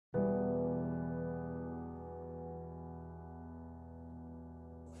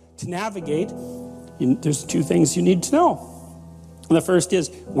to navigate, there's two things you need to know. And the first is,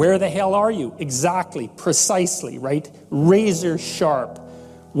 where the hell are you? Exactly, precisely, right? Razor sharp.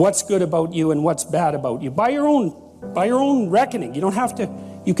 What's good about you and what's bad about you? By your own reckoning. You don't have to,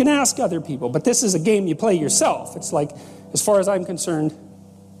 you can ask other people, but this is a game you play yourself. It's like, as far as I'm concerned,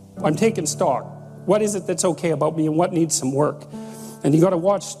 I'm taking stock. What is it that's okay about me and what needs some work? And you got to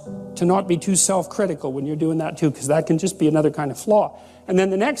watch to not be too self-critical when you're doing that too, because that can just be another kind of flaw. And then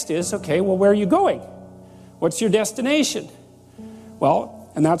the next is, okay, well, where are you going? What's your destination?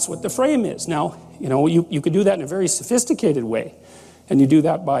 Well, and that's what the frame is. Now, you could do that in a very sophisticated way. And you do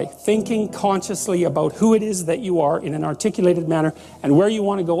that by thinking consciously about who it is that you are in an articulated manner and where you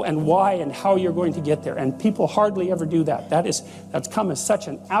want to go and why and how you're going to get there. And people hardly ever do that. That's come as such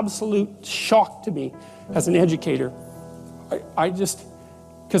an absolute shock to me as an educator.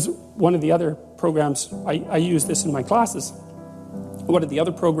 Because one of the other programs, I use this in my classes. One of the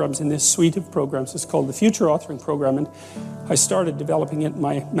other programs in this suite of programs is called the Future Authoring Program, and I started developing it in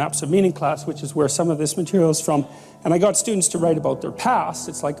my Maps of Meaning class, which is where some of this material is from. And I got students to write about their past.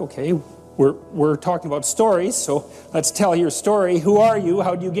 It's like, okay, we're talking about stories, so let's tell your story. Who are you?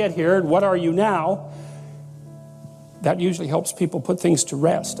 How did you get here? And what are you now? That usually helps people put things to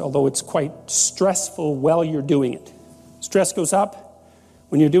rest, although it's quite stressful while you're doing it. Stress goes up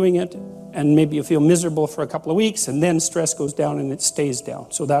when you're doing it, and maybe you feel miserable for a couple of weeks, and then stress goes down and it stays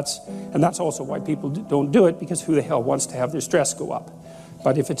down. So that's also why people don't do it, because who the hell wants to have their stress go up?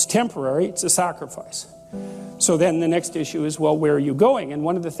 But if it's temporary, it's a sacrifice. So then the next issue is, well, where are you going? And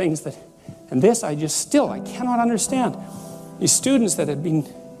one of the things that, and this I cannot understand. These students that had been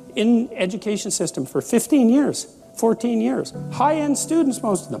in education system for 15 years, 14 years, high-end students,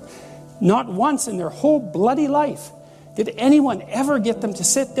 most of them, not once in their whole bloody life did anyone ever get them to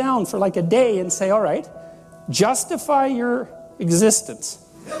sit down for like a day and say, all right, justify your existence.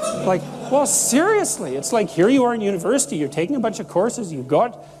 Like, well, seriously, it's like here you are in university, you're taking a bunch of courses, you've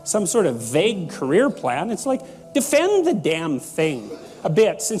got some sort of vague career plan. It's like, defend the damn thing a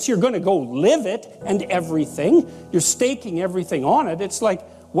bit, since you're going to go live it and everything. You're staking everything on it. It's like,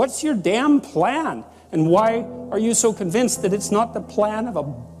 what's your damn plan? And why are you so convinced that it's not the plan of a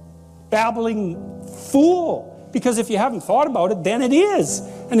babbling fool? Because if you haven't thought about it, then it is.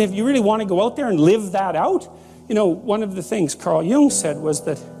 And if you really want to go out there and live that out, one of the things Carl Jung said was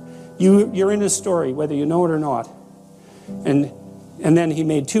that you're in a story, whether you know it or not. And then he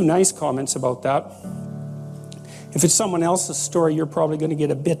made two nice comments about that. If it's someone else's story, you're probably going to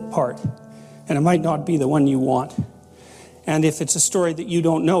get a bit part. And it might not be the one you want. And if it's a story that you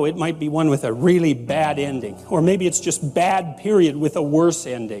don't know, it might be one with a really bad ending. Or maybe it's just bad, period, with a worse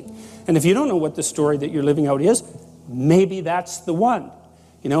ending. And if you don't know what the story that you're living out is, maybe that's the one.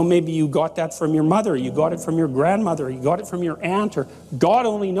 Maybe you got that from your mother, you got it from your grandmother, you got it from your aunt, or God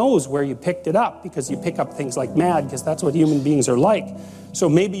only knows where you picked it up, because you pick up things like mad, because that's what human beings are like. So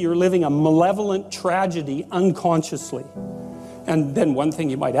maybe you're living a malevolent tragedy unconsciously. And then one thing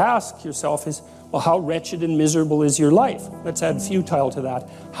you might ask yourself is, well, how wretched and miserable is your life? Let's add futile to that.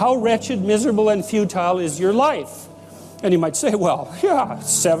 How wretched, miserable, and futile is your life? And you might say, well, yeah,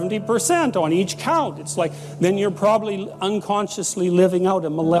 70% on each count. It's like, then you're probably unconsciously living out a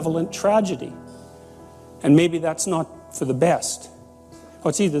malevolent tragedy. And maybe that's not for the best. Well,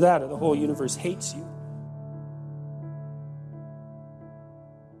 it's either that or the whole universe hates you.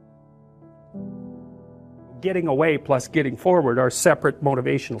 Getting away plus getting forward are separate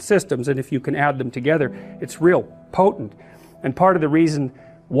motivational systems, and if you can add them together, it's real potent. And part of the reason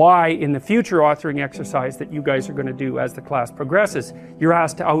why in the future authoring exercise that you guys are going to do as the class progresses, you're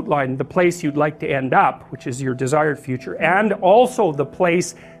asked to outline the place you'd like to end up, which is your desired future, and also the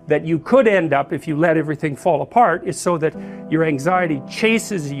place that you could end up if you let everything fall apart, is so that your anxiety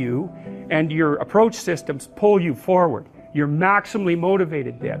chases you and your approach systems pull you forward. You're maximally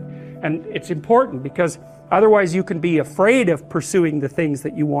motivated then. And it's important because otherwise you can be afraid of pursuing the things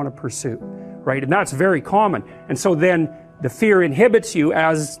that you want to pursue, right? And that's very common. And so then the fear inhibits you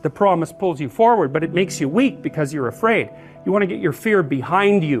as the promise pulls you forward, but it makes you weak because you're afraid. You want to get your fear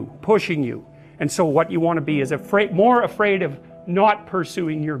behind you, pushing you. And so what you want to be is more afraid of not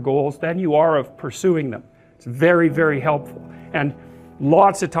pursuing your goals than you are of pursuing them. It's very, very helpful. And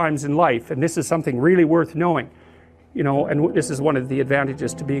lots of times in life, and this is something really worth knowing, and this is one of the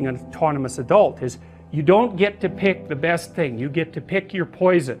advantages to being an autonomous adult, is you don't get to pick the best thing. You get to pick your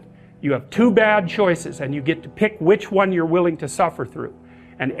poison. You have two bad choices, and you get to pick which one you're willing to suffer through.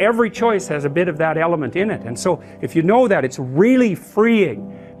 And every choice has a bit of that element in it. And so if you know that, it's really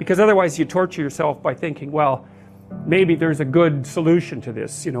freeing, because otherwise you torture yourself by thinking, well, maybe there's a good solution to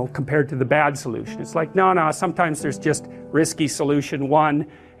this, you know, compared to the bad solution. It's like, no, sometimes there's just risky solution 1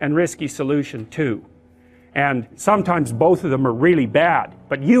 and risky solution 2. And sometimes both of them are really bad,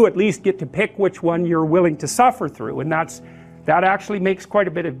 but you at least get to pick which one you're willing to suffer through, and that actually makes quite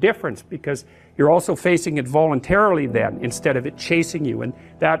a bit of difference, because you're also facing it voluntarily then, instead of it chasing you, and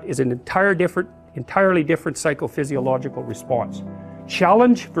that is an entirely different psychophysiological response.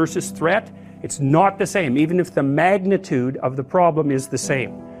 Challenge versus threat, it's not the same, even if the magnitude of the problem is the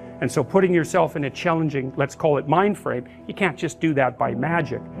same. And so putting yourself in a challenging, let's call it mind frame, you can't just do that by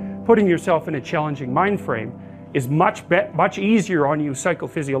magic. Putting yourself in a challenging mind frame is much easier on you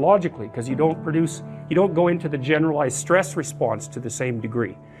psychophysiologically, because you don't go into the generalized stress response to the same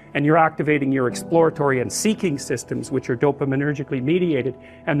degree. And you're activating your exploratory and seeking systems, which are dopaminergically mediated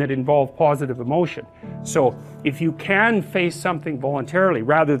and that involve positive emotion. So if you can face something voluntarily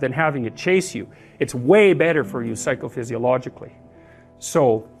rather than having it chase you, it's way better for you psychophysiologically.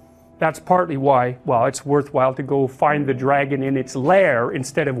 So that's partly why, well, it's worthwhile to go find the dragon in its lair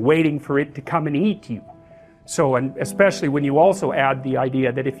instead of waiting for it to come and eat you. So, and especially when you also add the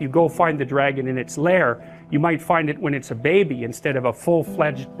idea that if you go find the dragon in its lair, you might find it when it's a baby instead of a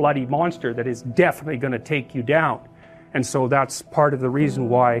full-fledged bloody monster that is definitely going to take you down. And so that's part of the reason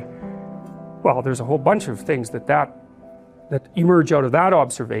why, well, there's a whole bunch of things that emerge out of that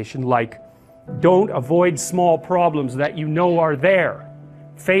observation, like don't avoid small problems that you know are there.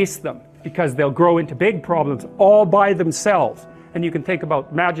 Face them, because they'll grow into big problems all by themselves. And you can think about,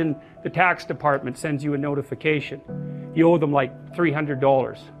 imagine the tax department sends you a notification. You owe them like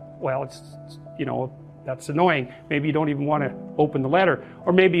 $300. Well, it's you know, that's annoying. Maybe you don't even want to open the letter.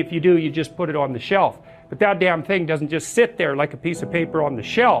 Or maybe if you do, you just put it on the shelf. But that damn thing doesn't just sit there like a piece of paper on the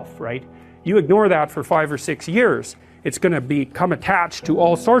shelf, right? You ignore that for 5 or 6 years, it's going to become attached to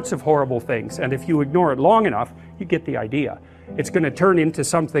all sorts of horrible things. And if you ignore it long enough, you get the idea. It's going to turn into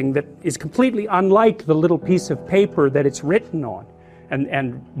something that is completely unlike the little piece of paper that it's written on.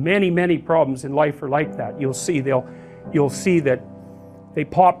 And many problems in life are like that. You'll see that they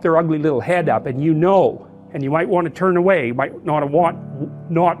pop their ugly little head up, and you know, and you might want to turn away. You might not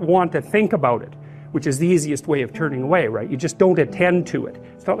want to think about it, which is the easiest way of turning away, right? You just don't attend to it.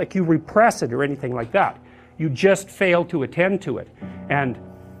 It's not like you repress it or anything like that. You just fail to attend to it. And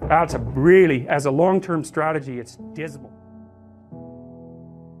that's as a long-term strategy, it's dismal.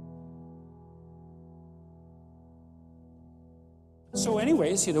 So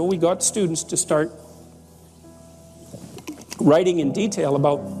anyways, you know, we got students to start writing in detail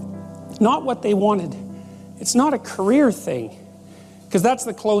about not what they wanted. It's not a career thing, because that's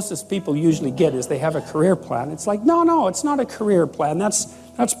the closest people usually get, is they have a career plan. It's like, no, it's not a career plan. That's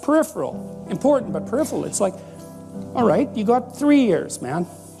peripheral. Important, but peripheral. It's like, all right, you got 3 years, man.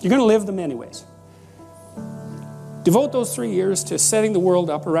 You're going to live them anyways. Devote those 3 years to setting the world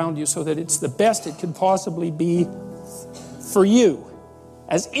up around you so that it's the best it could possibly be for you,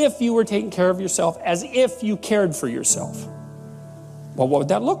 as if you were taking care of yourself, as if you cared for yourself. Well, what would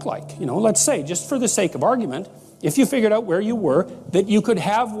that look like? You know, let's say, just for the sake of argument, if you figured out where you were, that you could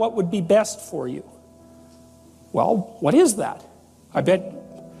have what would be best for you. Well, what is that? I bet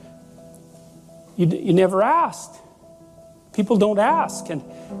you never asked. People don't ask. And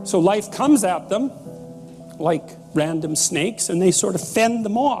so life comes at them like random snakes, and they sort of fend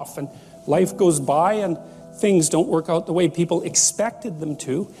them off. And life goes by, and things don't work out the way people expected them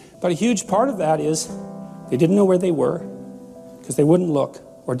to. But a huge part of that is they didn't know where they were because they wouldn't look,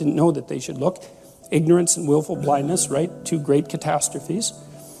 or didn't know that they should look. Ignorance and willful blindness, right? Two great catastrophes.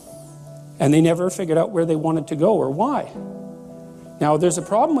 And they never figured out where they wanted to go or why. Now, there's a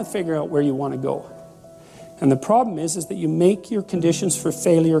problem with figuring out where you want to go. And the problem is that you make your conditions for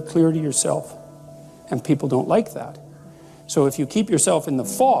failure clear to yourself. And people don't like that. So if you keep yourself in the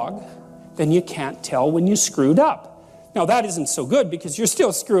fog, then you can't tell when you screwed up. Now, that isn't so good because you're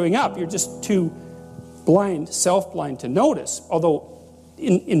still screwing up. You're just too blind, self-blind to notice. Although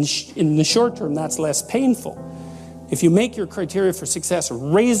in the short term, that's less painful. If you make your criteria for success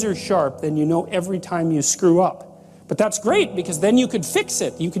razor sharp, then you know every time you screw up. But that's great, because then you could fix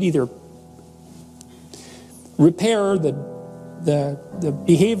it. You could either repair the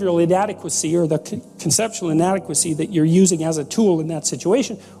behavioral inadequacy or the conceptual inadequacy that you're using as a tool in that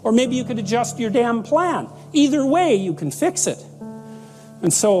situation, or maybe you could adjust your damn plan. Either way, you can fix it.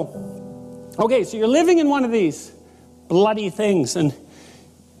 And so, okay, so you're living in one of these bloody things, and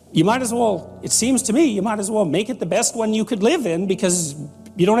you might as well, it seems to me, you might as well make it the best one you could live in, because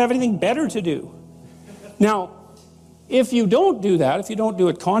you don't have anything better to do. Now, if you don't do that, if you don't do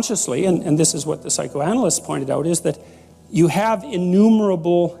it consciously, and this is what the psychoanalysts pointed out, is that you have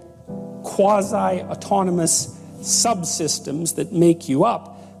innumerable quasi-autonomous subsystems that make you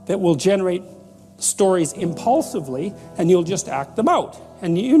up that will generate stories impulsively, and you'll just act them out.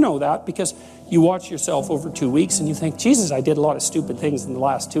 And you know that because you watch yourself over 2 weeks and you think, Jesus, I did a lot of stupid things in the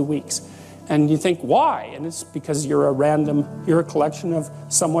last 2 weeks. And you think, why? And it's because you're a collection of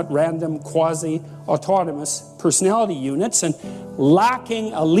somewhat random, quasi-autonomous personality units, and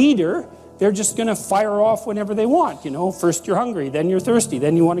lacking a leader, they're just going to fire off whenever they want. First you're hungry, then you're thirsty,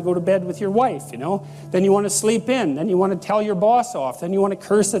 then you want to go to bed with your wife, then you want to sleep in, then you want to tell your boss off, then you want to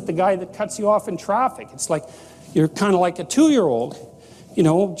curse at the guy that cuts you off in traffic. It's like, you're kind of like a 2-year-old,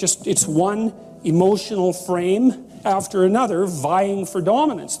 it's one emotional frame after another vying for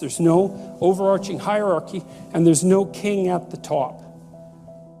dominance. There's no overarching hierarchy, and there's no king at the top.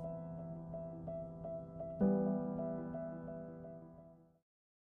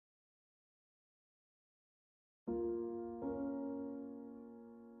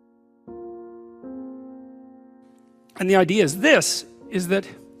 And the idea is that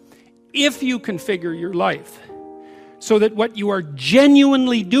if you configure your life so that what you are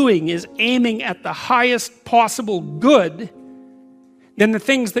genuinely doing is aiming at the highest possible good, then the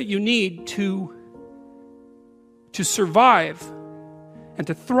things that you need to survive and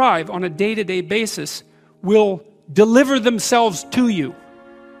to thrive on a day-to-day basis will deliver themselves to you.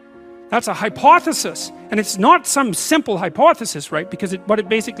 That's a hypothesis, and it's not some simple hypothesis, right? Because what it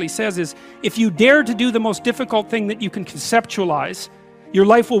basically says is, if you dare to do the most difficult thing that you can conceptualize, your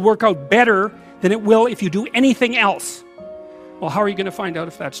life will work out better than it will if you do anything else. Well, how are you going to find out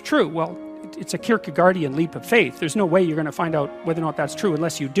if that's true? Well, it's a Kierkegaardian leap of faith. There's no way you're going to find out whether or not that's true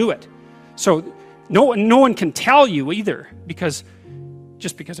unless you do it. So no one can tell you either,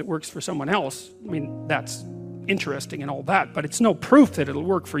 just because it works for someone else. I mean, that's interesting and all that, but it's no proof that it'll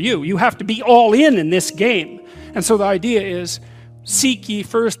work for you. You have to be all in this game. And so the idea is, seek ye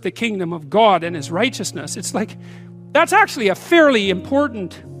first the kingdom of God and his righteousness. It's like, that's actually a fairly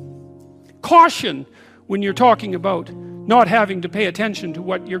important caution when you're talking about not having to pay attention to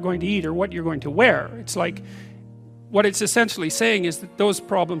what you're going to eat or what you're going to wear. It's like, what it's essentially saying is that those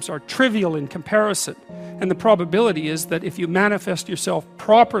problems are trivial in comparison, and the probability is that if you manifest yourself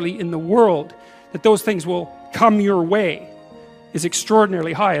properly in the world, that those things will come your way is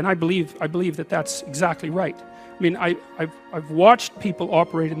extraordinarily high. And I believe that that's exactly right. I mean, I've watched people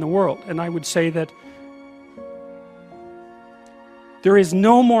operate in the world, and I would say that there is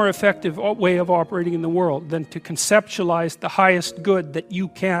no more effective way of operating in the world than to conceptualize the highest good that you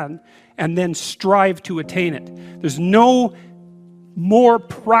can and then strive to attain it. There's no more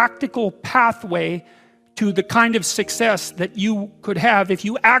practical pathway to the kind of success that you could have if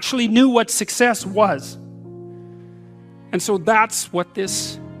you actually knew what success was. And so that's what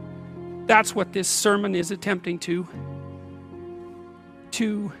this sermon is attempting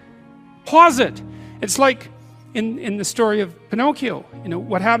to posit. It's like in the story of Pinocchio.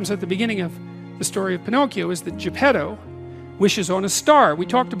 What happens at the beginning of the story of Pinocchio is that Geppetto wishes on a star. We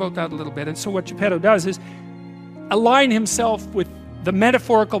talked about that a little bit. And so what Geppetto does is align himself with the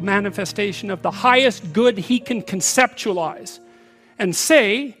metaphorical manifestation of the highest good he can conceptualize, and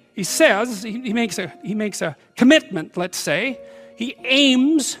he makes a commitment. Let's say he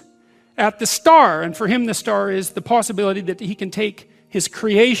aims at the star, and for him the star is the possibility that he can take his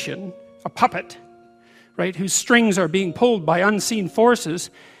creation, a puppet, right, whose strings are being pulled by unseen forces,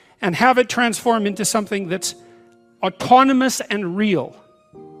 and have it transform into something that's autonomous and real.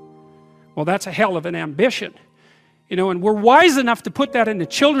 Well, that's a hell of an ambition. And we're wise enough to put that in a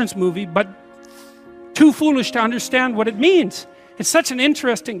children's movie, but too foolish to understand what it means. It's such an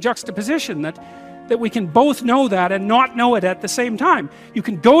interesting juxtaposition that we can both know that and not know it at the same time. You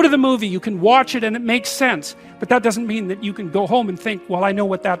can go to the movie, you can watch it, and it makes sense, but that doesn't mean that you can go home and think, well, I know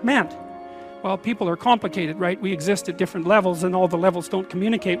what that meant. Well, people are complicated, right? We exist at different levels, and all the levels don't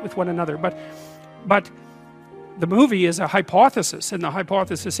communicate with one another. But the movie is a hypothesis, and the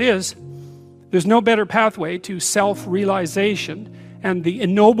hypothesis is there's no better pathway to self-realization and the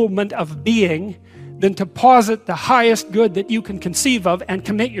ennoblement of being than to posit the highest good that you can conceive of and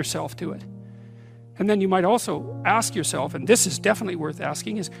commit yourself to it. And then you might also ask yourself, and this is definitely worth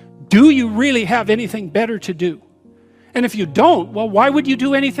asking, is do you really have anything better to do? And if you don't, well, why would you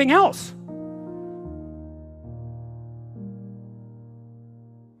do anything else?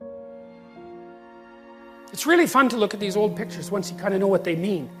 It's really fun to look at these old pictures once you kind of know what they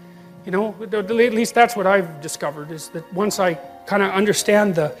mean. At least that's what I've discovered, is that once I kind of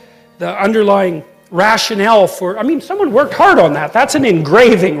understand the underlying rationale for, someone worked hard on that. That's an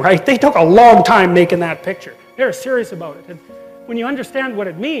engraving, right? They took a long time making that picture. They're serious about it. And when you understand what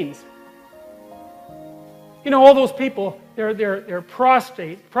it means, all those people, they're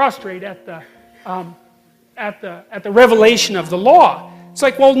prostrate at at the revelation of the law. It's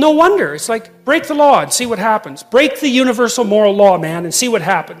like, well, no wonder. It's like, break the law and see what happens. Break the universal moral law, man, and see what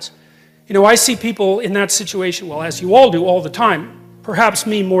happens. You know, I see people in that situation, well, as you all do all the time, perhaps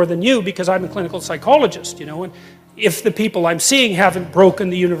me more than you because I'm a clinical psychologist, you know, and if the people I'm seeing haven't broken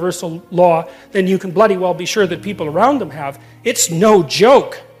the universal law, then you can bloody well be sure that people around them have. It's no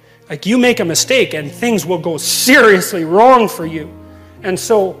joke. Like, you make a mistake and things will go seriously wrong for you. And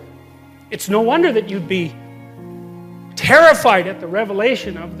so, it's no wonder that you'd be terrified at the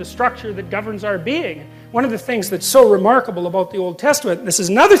revelation of the structure that governs our being. One of the things that's so remarkable about the Old Testament, this is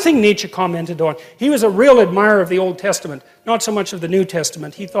another thing Nietzsche commented on. He was a real admirer of the Old Testament, not so much of the New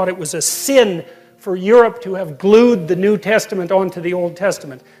Testament. He thought it was a sin for Europe to have glued the New Testament onto the Old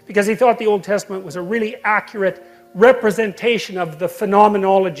Testament, because he thought the Old Testament was a really accurate representation of the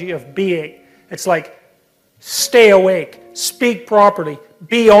phenomenology of being. It's like, stay awake, speak properly,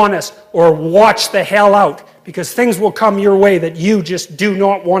 be honest, or watch the hell out, because things will come your way that you just do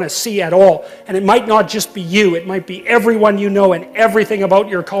not want to see at all. And it might not just be you, it might be everyone you know and everything about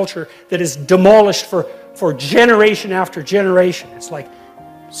your culture that is demolished for generation after generation. It's like,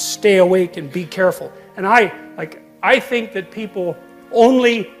 stay awake and be careful. And I think that people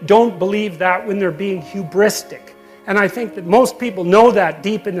only don't believe that when they're being hubristic. And I think that most people know that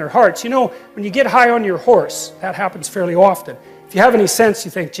deep in their hearts. You know, when you get high on your horse, that happens fairly often. If you have any sense,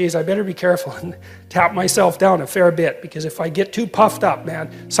 you think, geez, I better be careful and tap myself down a fair bit, because if I get too puffed up,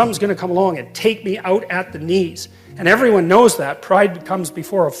 man, something's going to come along and take me out at the knees. And everyone knows that. Pride comes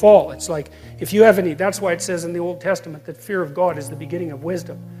before a fall. It's like, if you have any, that's why it says in the Old Testament that fear of God is the beginning of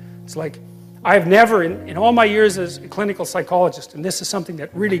wisdom. It's like, I've never, in all my years as a clinical psychologist, and this is something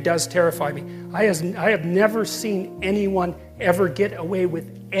that really does terrify me, I have never seen anyone ever get away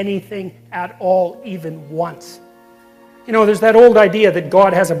with anything at all, even once. You know, there's that old idea that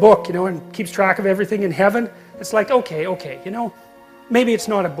God has a book, you know, and keeps track of everything in heaven. It's like, okay, you know, maybe it's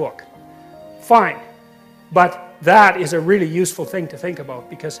not a book. Fine. But that is a really useful thing to think about,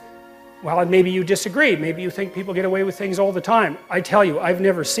 because, well, and maybe you disagree. Maybe you think people get away with things all the time. I tell you, I've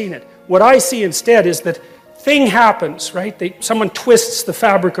never seen it. What I see instead is that thing happens, right? Someone twists the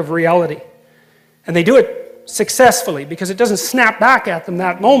fabric of reality. And they do it successfully because it doesn't snap back at them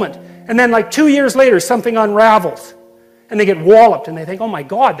that moment. And then like 2 years later, something unravels. And they get walloped and they think, oh my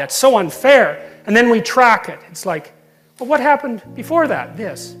God, that's so unfair. And then we track it. It's like, well, what happened before that?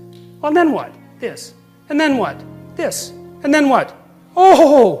 This. Well, and then what? This. And then what? This. And then what?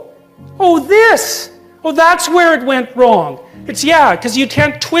 Oh, this! Oh, that's where it went wrong. It's, yeah, because you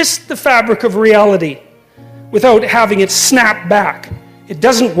can't twist the fabric of reality without having it snap back. It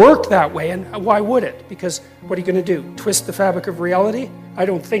doesn't work that way, and why would it? Because what are you going to do? Twist the fabric of reality? I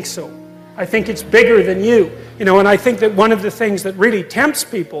don't think so. I think it's bigger than you. You know, and I think that one of the things that really tempts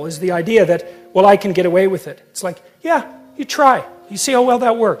people is the idea that, well, I can get away with it. It's like, yeah, you try. You see how well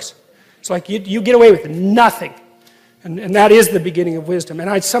that works. It's like you get away with nothing. And that is the beginning of wisdom. And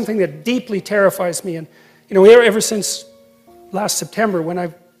it's something that deeply terrifies me. And, you know, ever since last September, when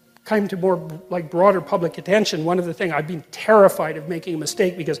I came to more like broader public attention, one of the things, I've been terrified of making a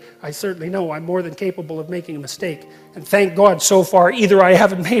mistake, because I certainly know I'm more than capable of making a mistake. And thank God so far, either I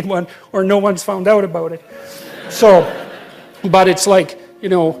haven't made one or no one's found out about it. So, but it's like, you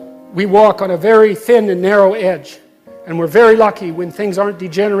know, we walk on a very thin and narrow edge. And we're very lucky when things aren't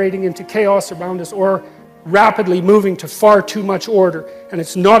degenerating into chaos around us or rapidly moving to far too much order. And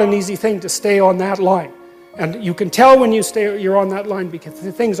it's not an easy thing to stay on that line. And you can tell when you're on that line, because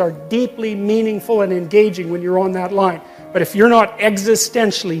the things are deeply meaningful and engaging when you're on that line. But if you're not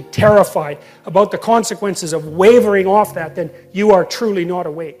existentially terrified about the consequences of wavering off that, then you are truly not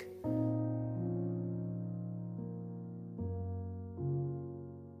awake.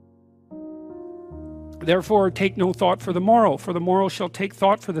 Therefore, take no thought for the morrow shall take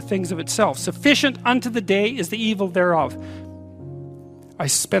thought for the things of itself. Sufficient unto the day is the evil thereof. I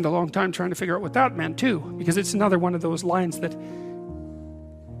spent a long time trying to figure out what that meant too, because it's another one of those lines that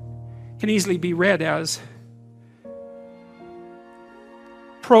can easily be read as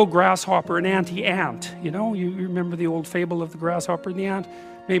pro-grasshopper and anti-ant. You know, you remember the old fable of the grasshopper and the ant?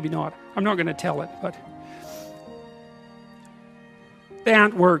 Maybe not. I'm not going to tell it, but the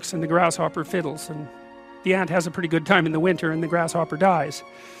ant works and the grasshopper fiddles, and the ant has a pretty good time in the winter and the grasshopper dies.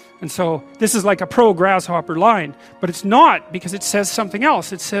 And so this is like a pro-grasshopper line, but it's not, because it says something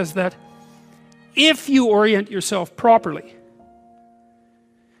else. It says that if you orient yourself properly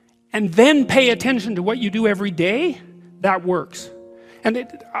and then pay attention to what you do every day, that works.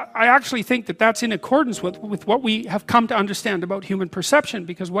 And I actually think that that's in accordance with what we have come to understand about human perception,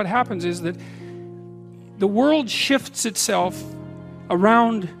 because what happens is that the world shifts itself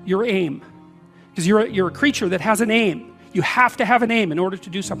around your aim. Because because you're a creature that has an aim. You have to have an aim in order to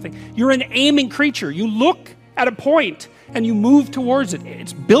do something. You're an aiming creature. You look at a point and you move towards it.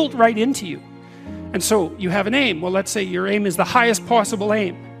 It's built right into you. And so you have an aim. Well, let's say your aim is the highest possible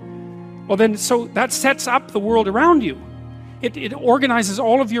aim. Well then, so that sets up the world around you. It organizes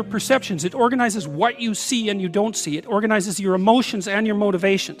all of your perceptions. It organizes what you see and you don't see. It organizes your emotions and your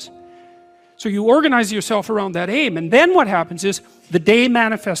motivations. So you organize yourself around that aim, and then what happens is the day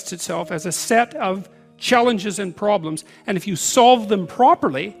manifests itself as a set of challenges and problems, and if you solve them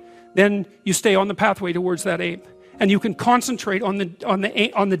properly, then you stay on the pathway towards that aim, and you can concentrate on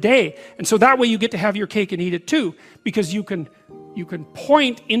the day, and so that way you get to have your cake and eat it too, because you can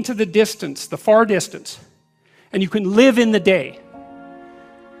point into the distance, the far distance, and you can live in the day.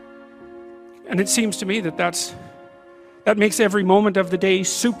 And it seems to me that that makes every moment of the day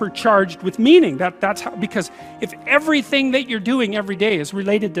supercharged with meaning. That's how, because if everything that you're doing every day is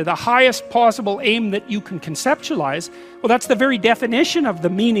related to the highest possible aim that you can conceptualize, well, that's the very definition of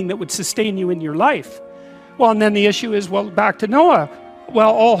the meaning that would sustain you in your life. Well, and then the issue is, well, back to Noah.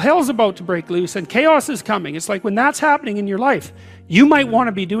 Well, all hell's about to break loose and chaos is coming. It's like when that's happening in your life, you might want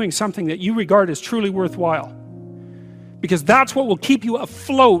to be doing something that you regard as truly worthwhile, because that's what will keep you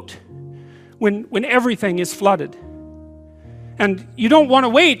afloat when everything is flooded. And you don't want to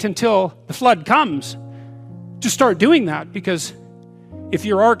wait until the flood comes to start doing that, because if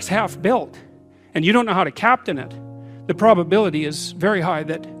your ark's half built and you don't know how to captain it, the probability is very high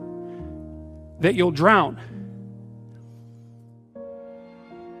that you'll drown.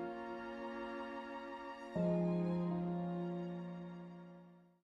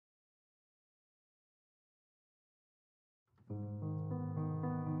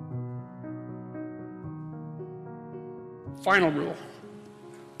 Final rule.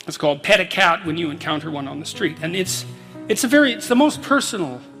 It's called pet a cat when you encounter one on the street, and it's the most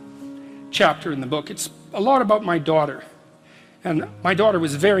personal chapter in the book. It's a lot about my daughter, and my daughter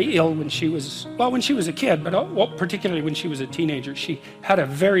was very ill when she was a kid, but particularly when she was a teenager. She had a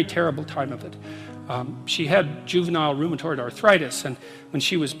very terrible time of it. She had juvenile rheumatoid arthritis, and when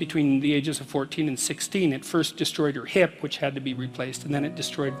she was between the ages of 14 and 16, it first destroyed her hip, which had to be replaced, and then it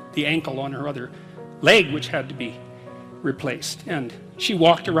destroyed the ankle on her other leg, which had to be replaced. And she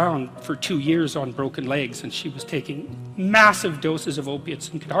walked around for 2 years on broken legs, and she was taking massive doses of opiates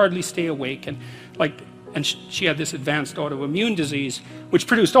and could hardly stay awake, and she had this advanced autoimmune disease which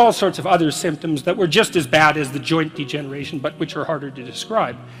produced all sorts of other symptoms that were just as bad as the joint degeneration, but which are harder to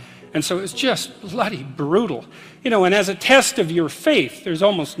describe. And so it's just bloody brutal, and as a test of your faith, there's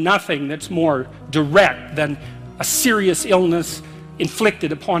almost nothing that's more direct than a serious illness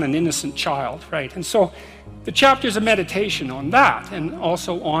inflicted upon an innocent child, right? And so the chapter's a meditation on that, and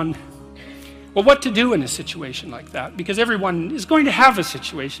also on, well, what to do in a situation like that, because everyone is going to have a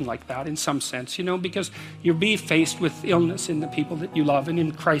situation like that in some sense, because you'll be faced with illness in the people that you love and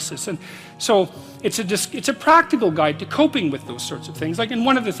in crisis. And so it's a practical guide to coping with those sorts of things. And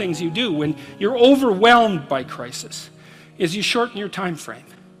one of the things you do when you're overwhelmed by crisis is you shorten your time frame.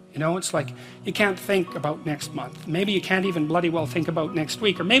 It's like you can't think about next month. Maybe you can't even bloody well think about next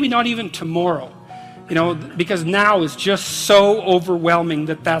week, or maybe not even tomorrow. Because now is just so overwhelming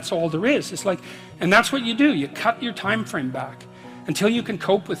that that's all there is. It's like, and that's what you do. You cut your time frame back until you can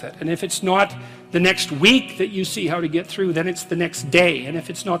cope with it. And if it's not the next week that you see how to get through, then it's the next day. And if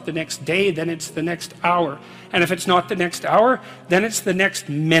it's not the next day, then it's the next hour. And if it's not the next hour, then it's the next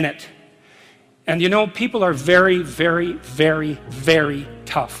minute. And people are very, very, very, very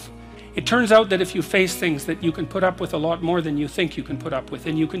tough. It turns out that if you face things, that you can put up with a lot more than you think you can put up with,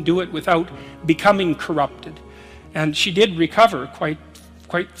 and you can do it without becoming corrupted. And she did recover quite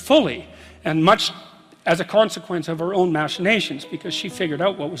fully, and much as a consequence of her own machinations, because she figured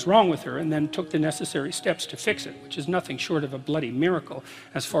out what was wrong with her and then took the necessary steps to fix it, which is nothing short of a bloody miracle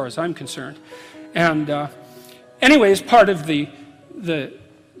as far as I'm concerned. And anyways, part of the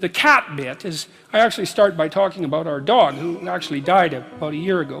cat bit is, I actually start by talking about our dog, who actually died about a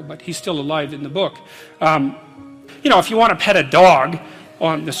year ago, but he's still alive in the book. If you want to pet a dog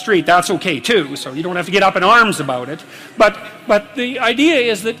on the street, that's okay too, so you don't have to get up in arms about it. But the idea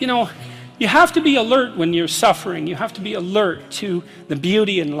is that, you have to be alert when you're suffering. You have to be alert to the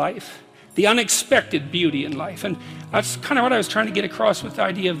beauty in life, the unexpected beauty in life. And that's kind of what I was trying to get across with the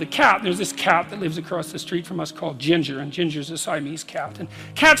idea of the cat. There's this cat that lives across the street from us called Ginger, and Ginger's a Siamese cat. And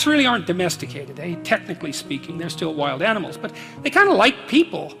cats really aren't domesticated, technically speaking. They're still wild animals, but they kind of like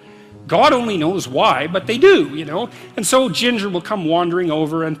people. God only knows why, but they do, And so Ginger will come wandering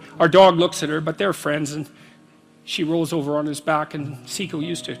over, and our dog looks at her, but they're friends, and she rolls over on his back, and Seiko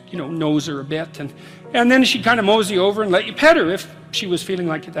used to, nose her a bit, and then she'd kind of mosey over and let you pet her if she was feeling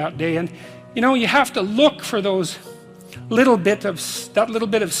like it that day. And You know, you have to look for those that little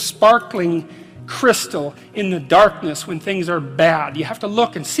bit of sparkling crystal in the darkness when things are bad. You have to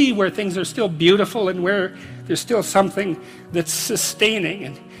look and see where things are still beautiful and where there's still something that's sustaining.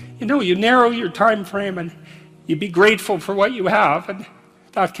 And you know, you narrow your time frame and you be grateful for what you have, and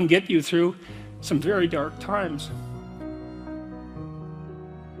that can get you through some very dark times.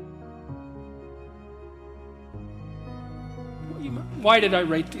 Why did I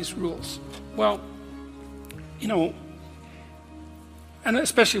write these rules? Well, you know, and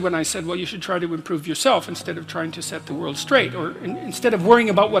especially when I said, well, you should try to improve yourself instead of trying to set the world straight, or instead of worrying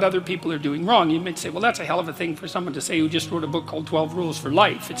about what other people are doing wrong. You might say, well, that's a hell of a thing for someone to say who just wrote a book called 12 Rules for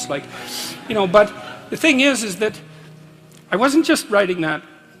Life. It's like, you know, but the thing is that I wasn't just writing that.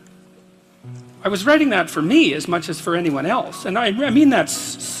 I was writing that for me as much as for anyone else. And I really mean that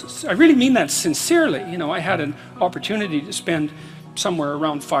sincerely. You know, I had an opportunity to spend somewhere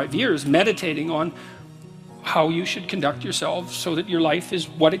around 5 years meditating on how you should conduct yourself so that your life is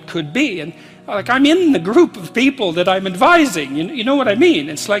what it could be. And like, I'm in the group of people that I'm advising. You know what I mean?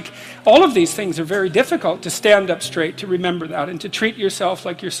 It's like all of these things are very difficult, to stand up straight, to remember that, and to treat yourself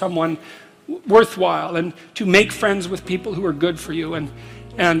like you're someone worthwhile, and to make friends with people who are good for you,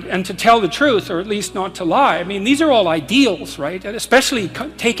 and to tell the truth, or at least not to lie. I mean, these are all ideals, right? And especially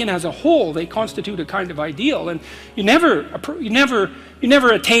taken as a whole, they constitute a kind of ideal, and you never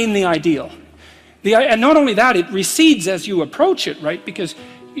attain the ideal. And not only that, it recedes as you approach it, right? Because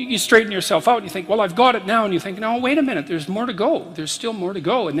you straighten yourself out and you think, well, I've got it now, and you think, no, wait a minute, there's more to go. There's still more to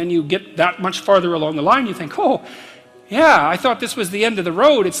go. And then you get that much farther along the line, you think, oh, yeah, I thought this was the end of the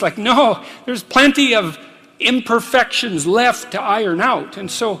road. It's like, no, there's plenty of imperfections left to iron out. And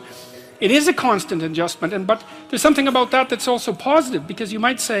so it is a constant adjustment. But there's something about that that's also positive, because you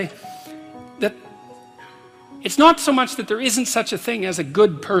might say that it's not so much that there isn't such a thing as a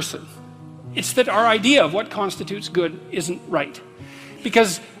good person. It's that our idea of what constitutes good isn't right.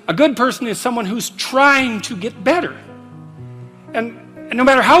 Because a good person is someone who's trying to get better. And no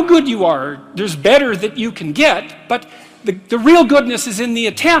matter how good you are, there's better that you can get, but the real goodness is in the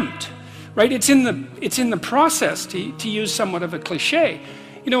attempt, right? It's in the process, to use somewhat of a cliche.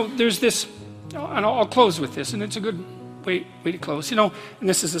 You know, there's this, and I'll close with this, and it's a good way to close. You know, and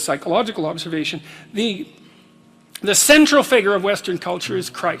this is a psychological observation. The central figure of Western culture is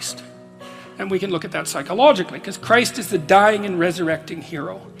Christ. And we can look at that psychologically, because Christ is the dying and resurrecting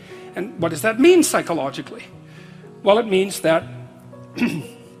hero. And what does that mean psychologically? Well, it means that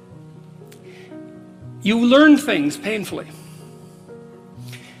you learn things painfully.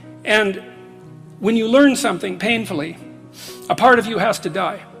 And when you learn something painfully, a part of you has to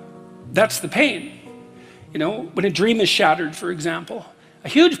die. That's the pain. You know, when a dream is shattered, for example, a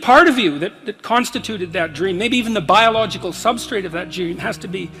huge part of you that constituted that dream, maybe even the biological substrate of that dream, has to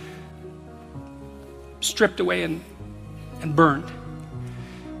be stripped away and burned.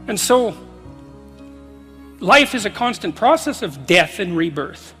 And so life is a constant process of death and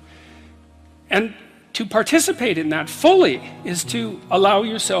rebirth. And to participate in that fully is to allow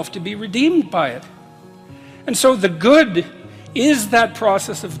yourself to be redeemed by it. And so the good is that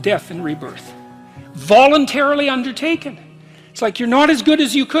process of death and rebirth, voluntarily undertaken. It's like you're not as good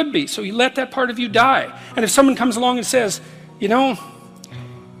as you could be, so you let that part of you die. And if someone comes along and says, you know,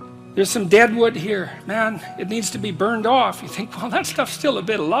 there's some dead wood here, man, it needs to be burned off. You think, well, that stuff's still a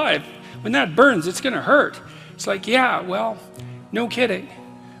bit alive. When that burns, it's going to hurt. It's like, yeah, well, no kidding.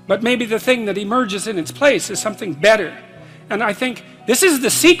 But maybe the thing that emerges in its place is something better. And I think this is the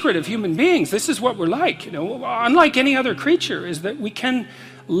secret of human beings. This is what we're like, you know. Unlike any other creature, is that we can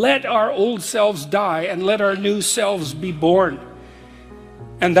let our old selves die and let our new selves be born.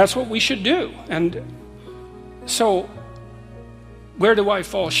 And that's what we should do. And so, where do I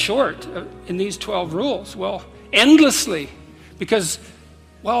fall short in these 12 rules? Well, endlessly. Because,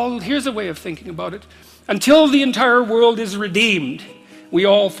 well, here's a way of thinking about it. Until the entire world is redeemed, we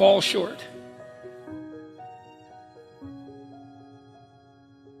all fall short.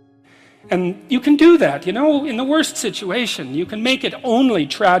 And you can do that, you know, in the worst situation. You can make it only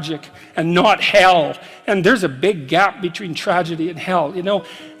tragic and not hell. And there's a big gap between tragedy and hell. You know,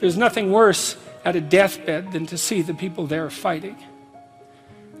 there's nothing worse at a deathbed than to see the people there fighting.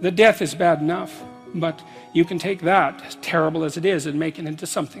 The death is bad enough, but you can take that, as terrible as it is, and make it into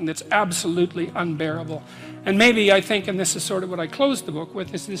something that's absolutely unbearable. And maybe I think, and this is sort of what I closed the book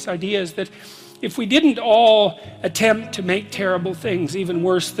with, is this idea is that if we didn't all attempt to make terrible things even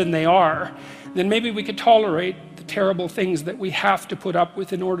worse than they are, then maybe we could tolerate the terrible things that we have to put up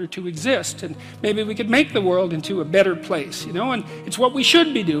with in order to exist. And maybe we could make the world into a better place, you know, and it's what we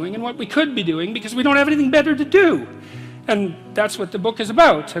should be doing and what we could be doing, because we don't have anything better to do. And that's what the book is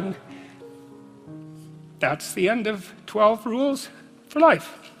about. And that's the end of 12 rules for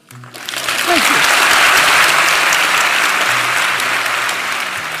life. Thank you.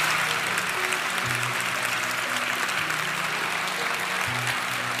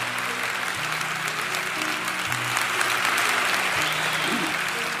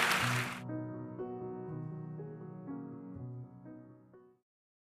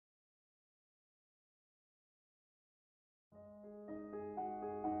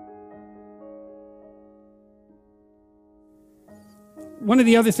 One of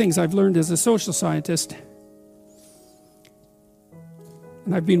the other things I've learned as a social scientist,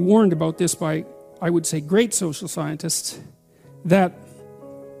 and I've been warned about this by, I would say, great social scientists, that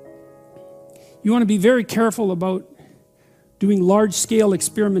you want to be very careful about doing large-scale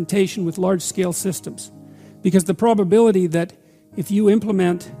experimentation with large-scale systems, because the probability that if you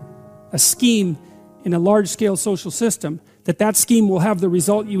implement a scheme in a large-scale social system, that scheme will have the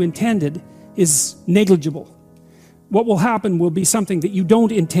result you intended is negligible. What will happen will be something that you don't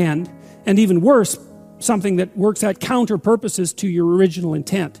intend, and even worse, something that works at counter purposes to your original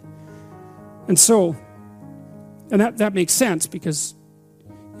intent. And so, and that makes sense, because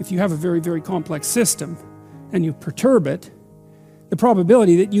if you have a very, very complex system and you perturb it, the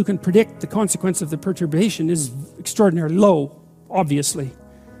probability that you can predict the consequence of the perturbation is extraordinarily low, obviously.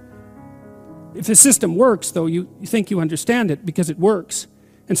 If the system works, though, you think you understand it because it works.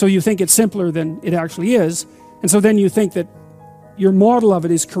 And so you think it's simpler than it actually is. And so then you think that your model of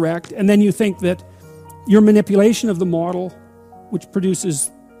it is correct, and then you think that your manipulation of the model, which produces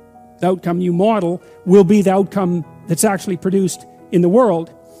the outcome you model, will be the outcome that's actually produced in the world.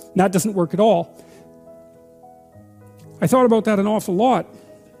 And that doesn't work at all. I thought about that an awful lot,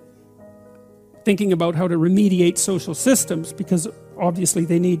 thinking about how to remediate social systems, because obviously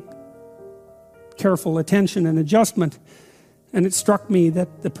they need careful attention and adjustment. And it struck me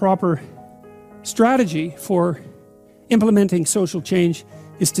that the proper strategy for implementing social change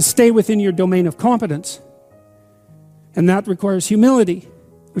is to stay within your domain of competence. And that requires humility,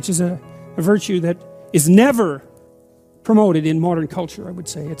 which is a virtue that is never promoted in modern culture, I would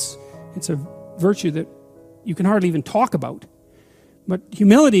say. It's a virtue that you can hardly even talk about. But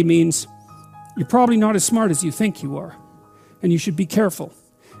humility means you're probably not as smart as you think you are, and you should be careful.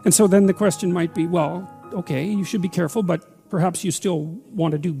 And so then the question might be, well, okay, you should be careful, but perhaps you still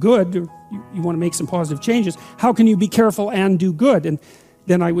want to do good, or you want to make some positive changes. How can you be careful and do good? And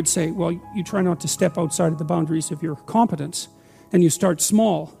then I would say, well, you try not to step outside of the boundaries of your competence, and you start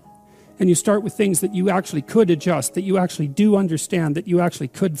small, and you start with things that you actually could adjust, that you actually do understand, that you actually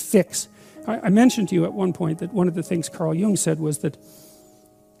could fix. I mentioned to you at one point that one of the things Carl Jung said was that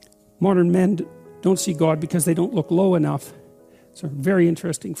modern men don't see God because they don't look low enough. It's a very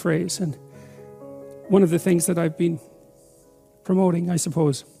interesting phrase, and one of the things that I've been promoting, I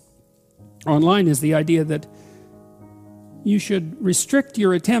suppose, online is the idea that you should restrict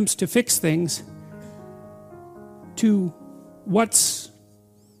your attempts to fix things to what's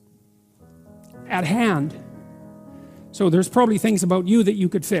at hand. So there's probably things about you that you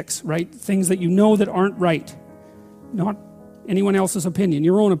could fix, right? Things that you know that aren't right. Not anyone else's opinion,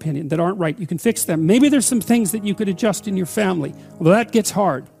 your own opinion, that aren't right. You can fix them. Maybe there's some things that you could adjust in your family, although that gets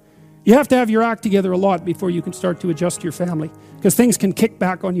hard. You have to have your act together a lot before you can start to adjust your family, because things can kick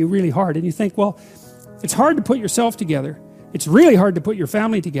back on you really hard. And you think, well, it's hard to put yourself together. It's really hard to put your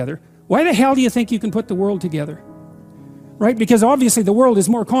family together. Why the hell do you think you can put the world together? Right? Because obviously the world is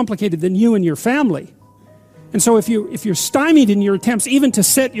more complicated than you and your family. And so if you're stymied in your attempts even to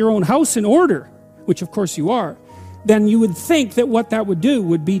set your own house in order, which of course you are, then you would think that what that would do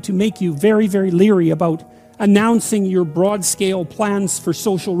would be to make you very, very leery about announcing your broad-scale plans for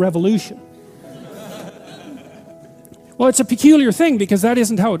social revolution. Well, it's a peculiar thing, because that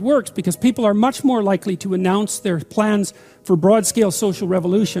isn't how it works, because people are much more likely to announce their plans for broad-scale social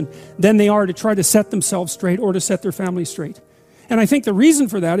revolution than they are to try to set themselves straight or to set their family straight. And I think the reason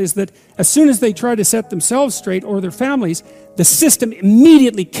for that is that as soon as they try to set themselves straight or their families, the system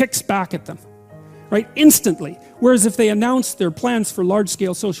immediately kicks back at them, right? Instantly. Whereas if they announce their plans for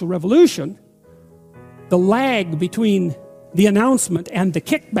large-scale social revolution, the lag between the announcement and the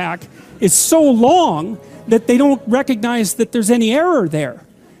kickback is so long that they don't recognize that there's any error there.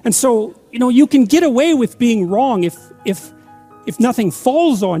 And so, you can get away with being wrong if nothing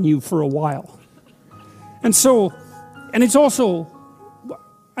falls on you for a while. And it's also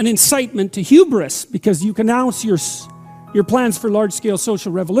an incitement to hubris, because you can announce your plans for large-scale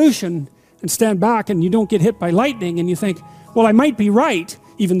social revolution and stand back and you don't get hit by lightning, and you think, well, I might be right,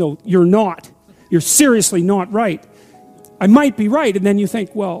 even though you're not. You're seriously not right. I might be right. And then you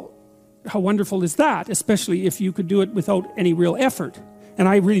think, well, how wonderful is that? Especially if you could do it without any real effort. And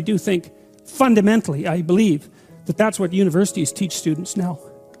I really do think fundamentally, I believe that that's what universities teach students now.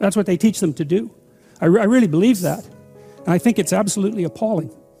 That's what they teach them to do. I really believe that. And I think it's absolutely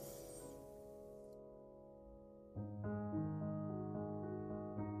appalling.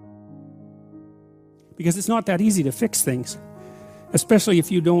 Because it's not that easy to fix things. Especially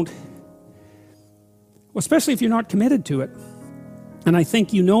if you're not committed to it. And I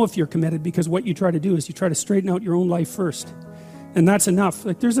think you know if you're committed, because what you try to do is you try to straighten out your own life first. And that's enough.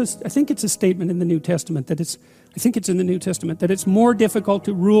 Like I think it's a statement in the New Testament that it's more difficult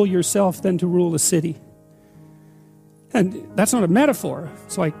to rule yourself than to rule a city. And that's not a metaphor.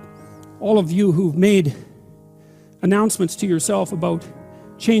 It's like all of you who've made announcements to yourself about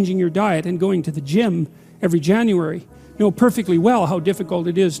changing your diet and going to the gym every January know perfectly well how difficult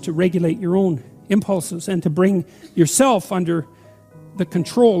it is to regulate your own impulses and to bring yourself under the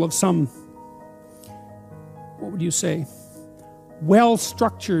control of some, what would you say,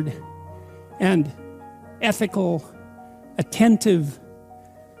 well-structured and ethical, attentive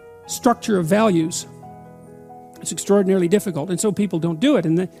structure of values. It's extraordinarily difficult, and so people don't do it,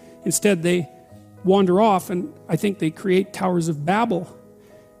 and instead they wander off, and I think they create towers of Babel.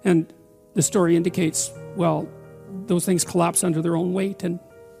 And the story indicates, well, those things collapse under their own weight, and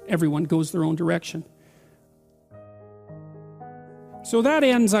everyone goes their own direction. So that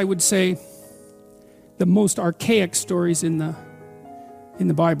ends, I would say, the most archaic stories in the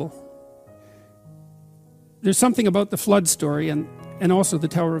Bible. There's something about the flood story and also the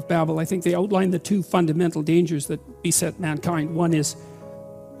Tower of Babel. I think they outline the two fundamental dangers that beset mankind. One is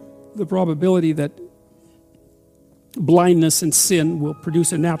the probability that blindness and sin will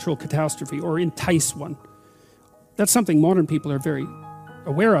produce a natural catastrophe or entice one. That's something modern people are very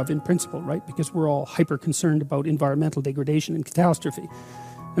aware of in principle, right? Because we're all hyper concerned about environmental degradation and catastrophe.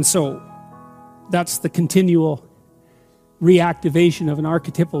 And so that's the continual reactivation of an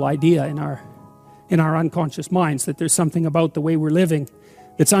archetypal idea in our unconscious minds, that there's something about the way we're living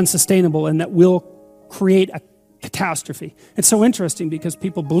that's unsustainable and that will create a catastrophe. It's so interesting because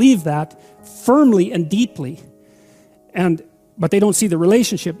people believe that firmly and deeply, but they don't see the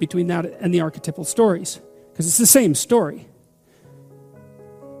relationship between that and the archetypal stories, because it's the same story.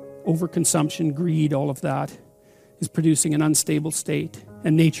 Overconsumption, greed, all of that is producing an unstable state,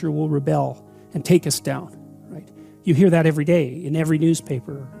 and nature will rebel and take us down, right? You hear that every day in every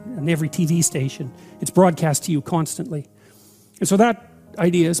newspaper and every TV station. It's broadcast to you constantly. And so that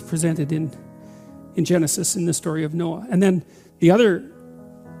idea is presented in Genesis in the story of Noah. And then the other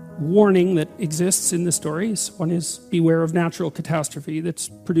warning that exists in the stories, one is beware of natural catastrophe that's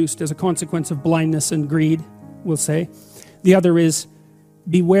produced as a consequence of blindness and greed, we'll say. The other is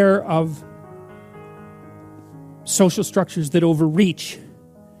beware of social structures that overreach,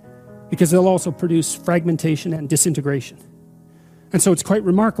 because they'll also produce fragmentation and disintegration. And so it's quite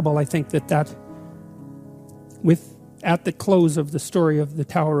remarkable, I think, that at the close of the story of the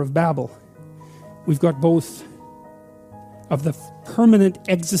Tower of Babel, we've got both of the permanent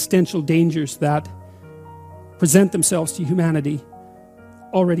existential dangers that present themselves to humanity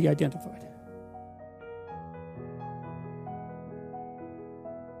already identified.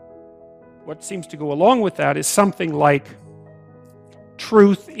 What seems to go along with that is something like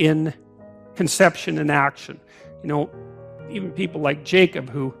truth in conception and action. You know, even people like Jacob,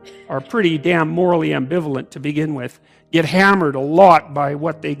 who are pretty damn morally ambivalent to begin with, get hammered a lot by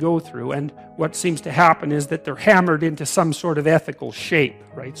what they go through, and what seems to happen is that they're hammered into some sort of ethical shape,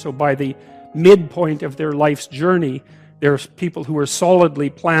 right? So by the midpoint of their life's journey, there's people who are solidly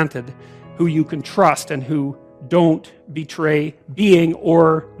planted, who you can trust and who don't betray being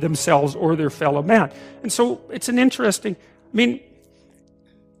or themselves or their fellow man. And so it's an interesting,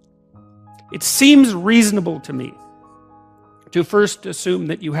 it seems reasonable to me to first assume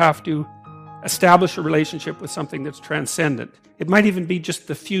that you have to establish a relationship with something that's transcendent. It might even be just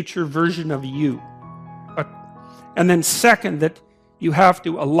the future version of you. And then second, that you have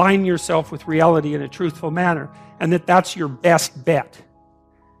to align yourself with reality in a truthful manner, and that's your best bet.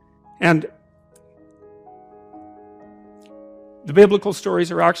 And the biblical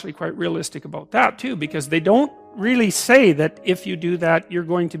stories are actually quite realistic about that too, because they don't really say that if you do that, you're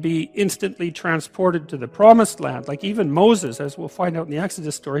going to be instantly transported to the promised land. Like even Moses, as we'll find out in the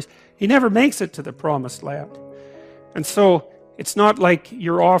Exodus stories, he never makes it to the promised land. And so it's not like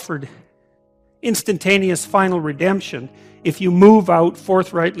you're offered instantaneous final redemption if you move out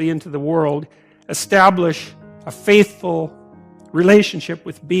forthrightly into the world, establish a faithful relationship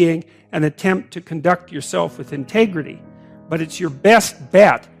with being, and attempt to conduct yourself with integrity. But it's your best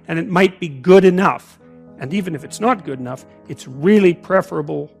bet, and it might be good enough. And even if it's not good enough, it's really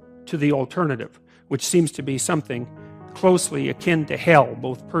preferable to the alternative, which seems to be something closely akin to hell,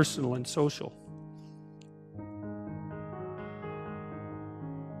 both personal and social.